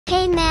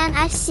man,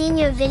 I've seen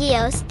your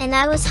videos and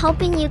I was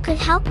hoping you could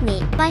help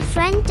me. My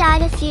friend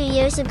died a few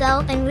years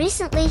ago and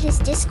recently his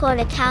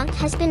Discord account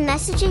has been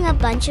messaging a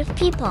bunch of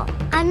people.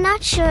 I'm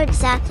not sure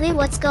exactly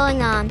what's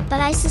going on, but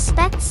I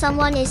suspect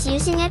someone is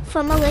using it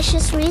for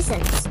malicious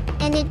reasons.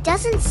 And it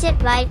doesn't sit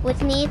right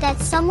with me that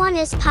someone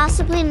is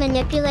possibly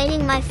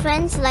manipulating my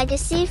friend's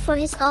legacy for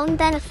his own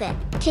benefit.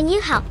 Can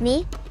you help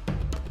me?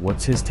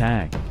 What's his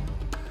tag?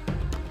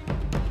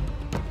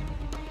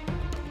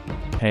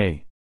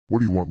 Hey. What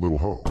do you want, little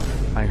hoe?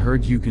 I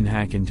heard you can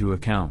hack into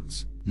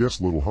accounts.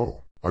 Yes, little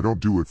hoe. I don't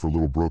do it for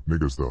little broke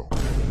niggas though.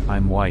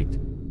 I'm white.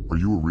 Are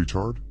you a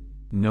retard?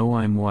 No,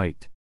 I'm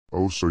white.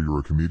 Oh, so you're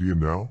a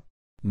comedian now?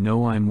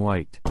 No, I'm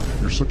white.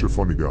 You're such a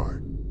funny guy.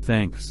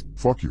 Thanks.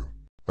 Fuck you.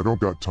 I don't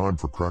got time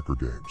for cracker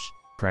games.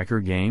 Cracker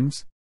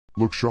games?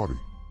 Look, shawty.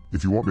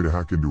 If you want me to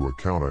hack into an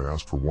account, I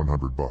ask for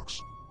 $100.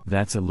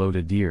 That's a load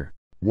of deer.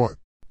 What?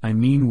 I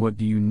mean, what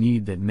do you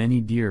need that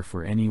many deer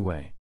for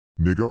anyway?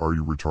 Nigga, are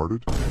you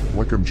retarded?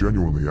 Like I'm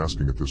genuinely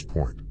asking at this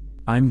point.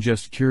 I'm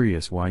just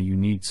curious why you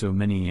need so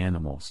many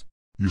animals.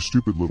 You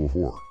stupid little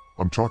whore.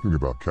 I'm talking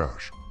about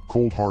cash.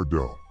 Cold hard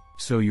dough.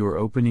 So you're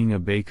opening a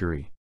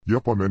bakery?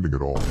 Yep, I'm ending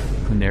it all.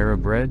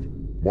 Panera Bread?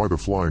 Why the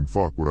flying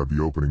fuck would I be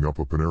opening up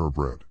a Panera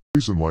Bread?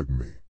 Please enlighten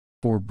me.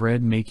 For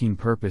bread making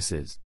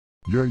purposes.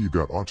 Yeah, you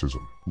got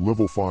autism.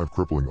 Level 5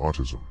 crippling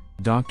autism.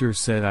 Doctors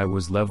said I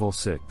was level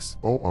 6.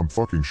 Oh, I'm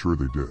fucking sure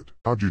they did.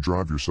 How'd you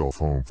drive yourself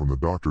home from the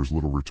doctor's,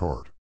 little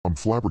retard? I'm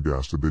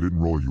flabbergasted they didn't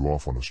roll you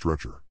off on a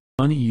stretcher.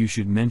 Funny you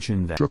should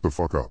mention that. Shut the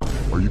fuck up.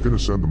 Are you gonna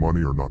send the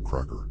money or not,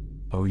 cracker?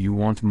 Oh, you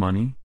want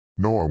money?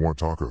 No, I want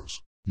tacos.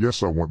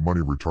 Yes, I want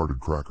money,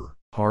 retarded cracker.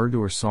 Hard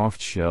or soft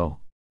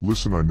shell?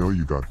 Listen, I know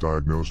you got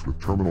diagnosed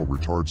with terminal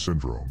retard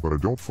syndrome, but I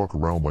don't fuck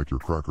around like your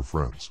cracker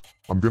friends.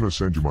 I'm gonna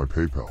send you my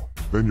PayPal,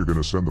 then you're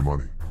gonna send the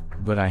money.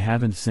 But I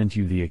haven't sent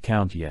you the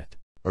account yet.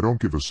 I don't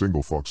give a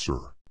single fuck, sir.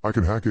 I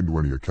can hack into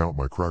any account,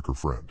 my cracker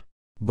friend.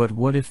 But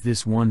what if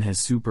this one has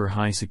super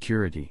high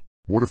security?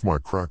 What if my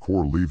crack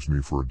whore leaves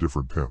me for a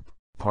different pimp?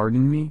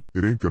 Pardon me?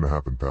 It ain't gonna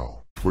happen,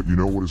 pal. But you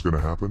know what is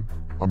gonna happen?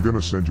 I'm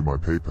gonna send you my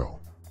PayPal.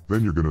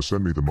 Then you're gonna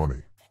send me the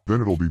money.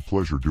 Then it'll be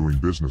pleasure doing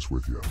business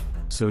with you.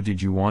 So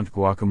did you want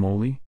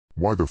guacamole?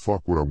 Why the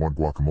fuck would I want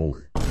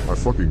guacamole? I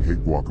fucking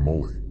hate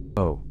guacamole.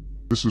 Oh.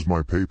 This is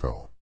my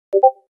PayPal.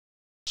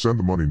 Send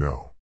the money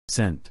now.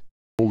 Sent.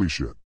 Holy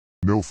shit.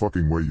 No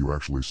fucking way you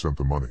actually sent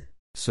the money.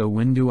 So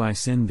when do I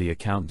send the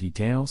account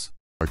details?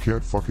 I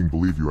can't fucking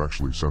believe you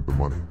actually sent the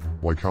money.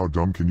 Like, how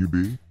dumb can you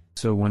be?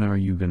 So when are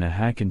you gonna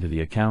hack into the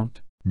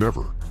account?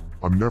 Never.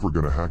 I'm never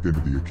gonna hack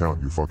into the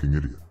account, you fucking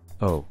idiot.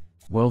 Oh.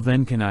 Well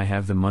then, can I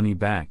have the money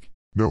back?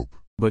 Nope.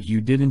 But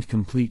you didn't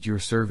complete your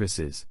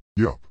services.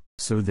 Yup.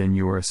 So then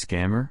you're a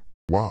scammer?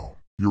 Wow.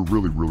 You're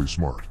really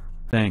smart.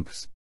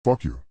 Thanks.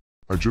 Fuck you.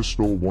 I just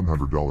stole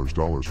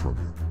 $100 from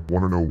you.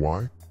 Wanna know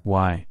why?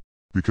 Why?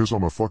 Because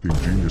I'm a fucking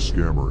genius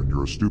scammer and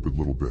you're a stupid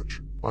little bitch.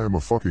 I am a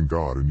fucking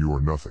god and you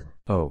are nothing.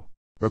 Oh.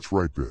 That's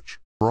right, bitch.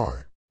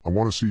 Cry. I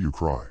wanna see you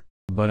cry.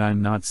 But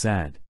I'm not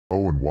sad.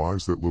 Oh, and why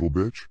is that, little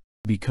bitch?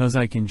 Because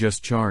I can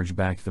just charge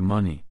back the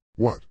money.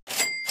 What?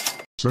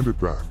 Send it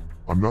back.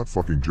 I'm not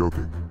fucking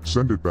joking.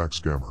 Send it back,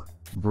 scammer.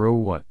 Bro,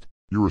 what?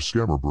 You're a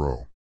scammer,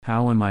 bro.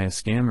 How am I a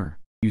scammer?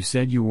 You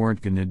said you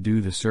weren't gonna do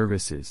the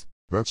services.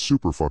 That's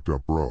super fucked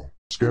up, bro.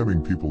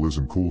 Scamming people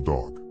isn't cool,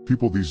 dog.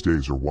 People these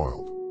days are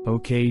wild.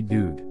 Okay,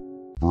 dude.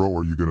 Bro,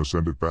 are you gonna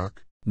send it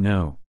back?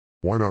 No.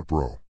 Why not,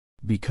 bro?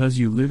 Because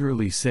you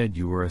literally said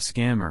you were a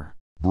scammer.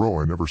 Bro,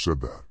 I never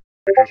said that.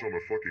 Because I'm a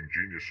fucking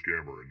genius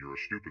scammer and you're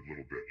a stupid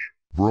little bitch.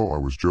 Bro, I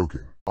was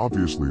joking.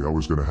 Obviously, I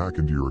was gonna hack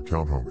into your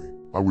account, homie.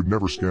 I would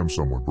never scam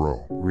someone,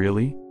 bro.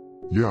 Really?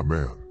 Yeah,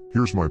 man.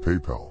 Here's my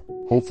PayPal.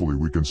 Hopefully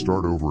we can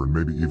start over and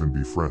maybe even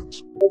be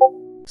friends.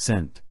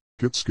 Sent.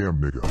 Get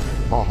scammed, nigga.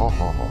 Ha ha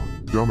ha ha.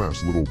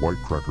 Dumbass little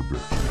white cracker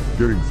bitch.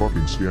 Getting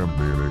fucking scammed,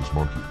 mayonnaise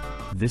monkey.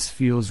 This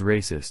feels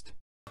racist.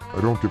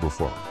 I don't give a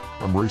fuck.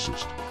 I'm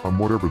racist. I'm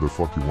whatever the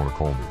fuck you wanna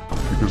call me.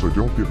 Because I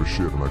don't give a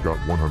shit and I got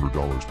 $100,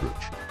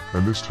 bitch.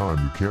 And this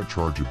time you can't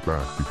charge it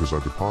back because I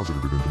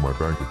deposited it into my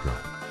bank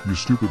account. You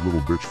stupid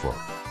little bitch fuck.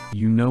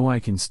 You know I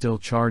can still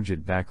charge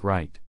it back,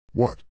 right?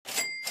 What?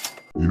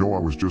 You know I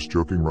was just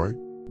joking, right?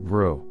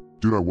 Bro.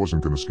 Dude, I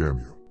wasn't gonna scam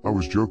you. I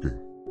was joking.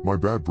 My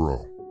bad,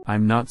 bro.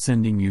 I'm not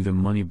sending you the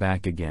money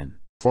back again.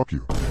 Fuck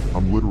you.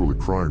 I'm literally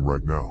crying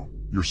right now.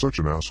 You're such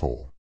an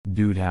asshole.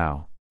 Dude,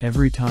 how?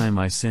 Every time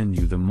I send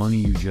you the money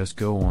you just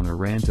go on a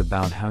rant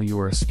about how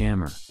you're a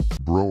scammer.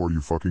 Bro, are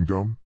you fucking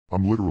dumb?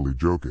 I'm literally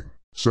joking.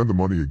 Send the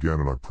money again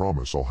and I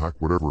promise I'll hack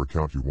whatever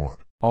account you want.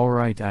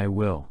 Alright, I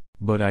will.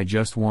 But I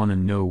just wanna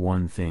know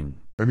one thing.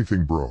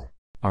 Anything, bro.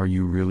 Are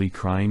you really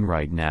crying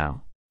right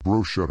now?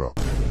 Bro, shut up.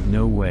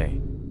 No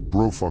way.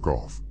 Bro, fuck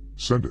off.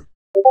 Send it.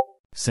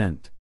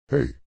 Sent.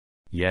 Hey.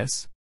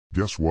 Yes?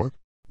 Guess what?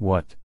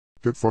 What?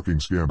 Get fucking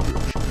scammed,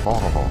 bitch. Ha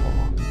ha ha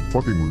ha.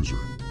 Fucking loser.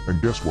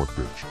 And guess what,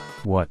 bitch?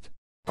 What?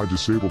 I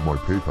disabled my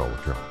PayPal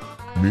account.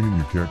 Meaning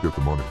you can't get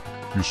the money.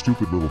 You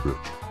stupid little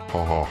bitch.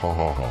 Ha ha ha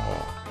ha ha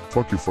ha.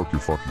 Fuck you, fuck you,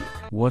 fuck you.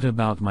 What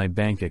about my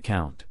bank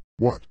account?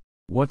 What?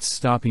 What's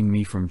stopping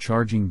me from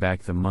charging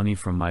back the money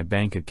from my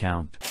bank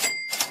account?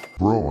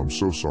 Bro, I'm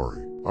so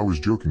sorry. I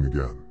was joking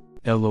again.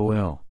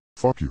 LOL.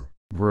 Fuck you.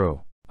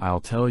 Bro, I'll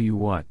tell you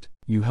what,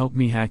 you help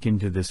me hack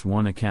into this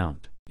one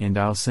account, and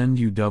I'll send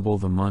you double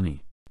the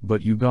money.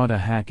 But you gotta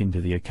hack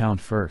into the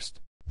account first.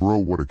 Bro,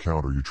 what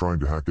account are you trying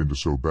to hack into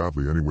so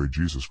badly anyway,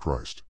 Jesus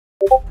Christ?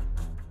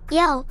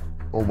 Yo,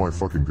 Oh my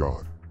fucking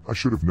god. I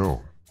should have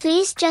known.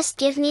 please just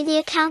give me the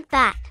account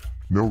back.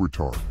 No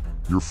retard.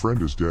 Your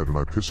friend is dead and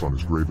I piss on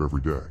his grave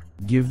every day.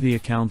 Give the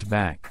account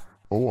back.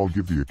 Oh, I'll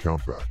give the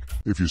account back.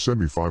 If you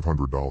send me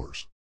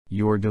 $500.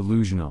 You're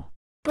delusional.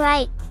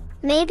 Bright,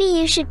 maybe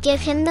you should give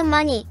him the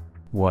money.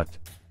 What?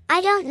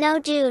 I don't know,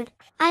 dude.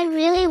 I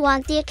really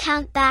want the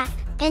account back,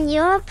 and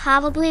you're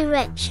probably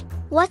rich.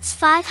 What's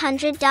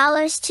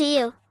 $500 to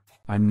you?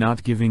 I'm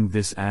not giving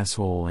this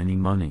asshole any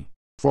money.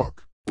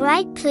 Fuck.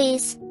 Bright,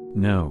 please.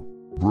 No.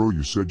 Bro,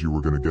 you said you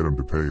were gonna get him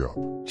to pay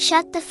up.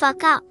 Shut the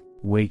fuck up.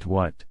 Wait,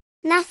 what?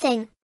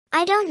 Nothing.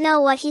 I don't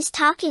know what he's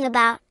talking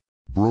about.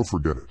 Bro,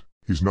 forget it.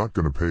 He's not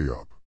gonna pay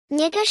up.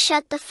 Nigga,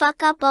 shut the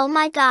fuck up, oh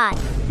my god.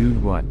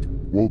 Dude, what?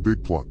 Whoa,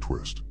 big plot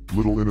twist.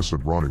 Little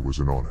innocent Ronnie was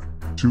in on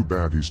it. Too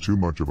bad he's too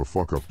much of a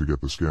fuck up to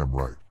get the scam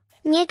right.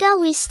 Nigga,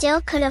 we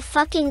still could've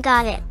fucking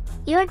got it.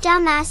 Your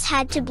dumbass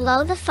had to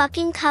blow the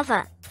fucking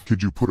cover.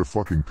 Could you put a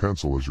fucking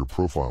pencil as your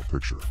profile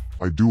picture?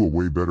 I do a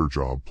way better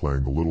job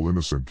playing the little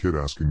innocent kid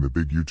asking the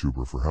big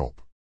YouTuber for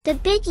help. The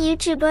big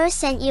YouTuber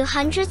sent you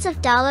hundreds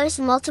of dollars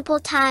multiple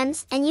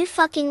times and you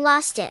fucking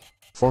lost it.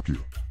 Fuck you.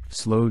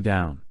 Slow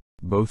down.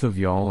 Both of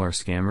y'all are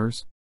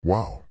scammers?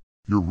 Wow.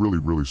 You're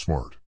really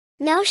smart.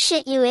 No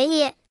shit, you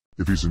idiot.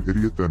 If he's an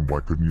idiot, then why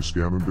couldn't you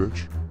scam him,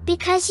 bitch?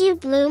 Because you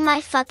blew my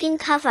fucking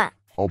cover.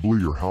 I'll blow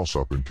your house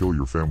up and kill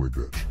your family,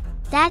 bitch.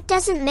 That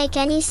doesn't make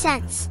any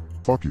sense.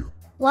 Fuck you.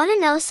 Wanna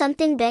know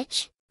something,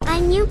 bitch? I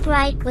knew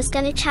Bright was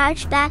gonna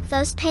charge back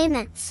those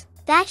payments.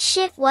 That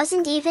shit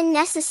wasn't even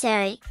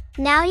necessary.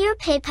 Now your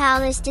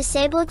PayPal is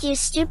disabled, you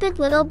stupid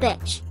little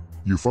bitch.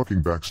 You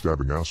fucking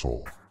backstabbing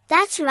asshole.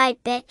 That's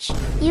right, bitch.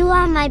 You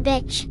are my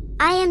bitch.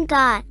 I am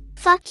God.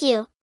 Fuck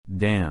you.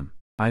 Damn.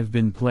 I've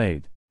been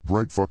played.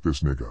 Bright, fuck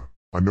this nigga.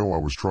 I know I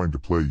was trying to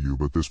play you,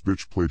 but this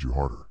bitch played you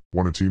harder.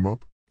 Wanna team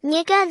up?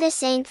 Nigga,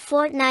 this ain't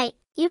Fortnite.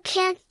 You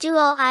can't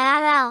duo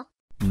IRL.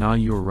 Nah,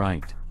 you're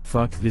right.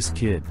 Fuck this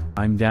kid.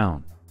 I'm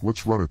down.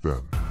 Let's run it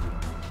then.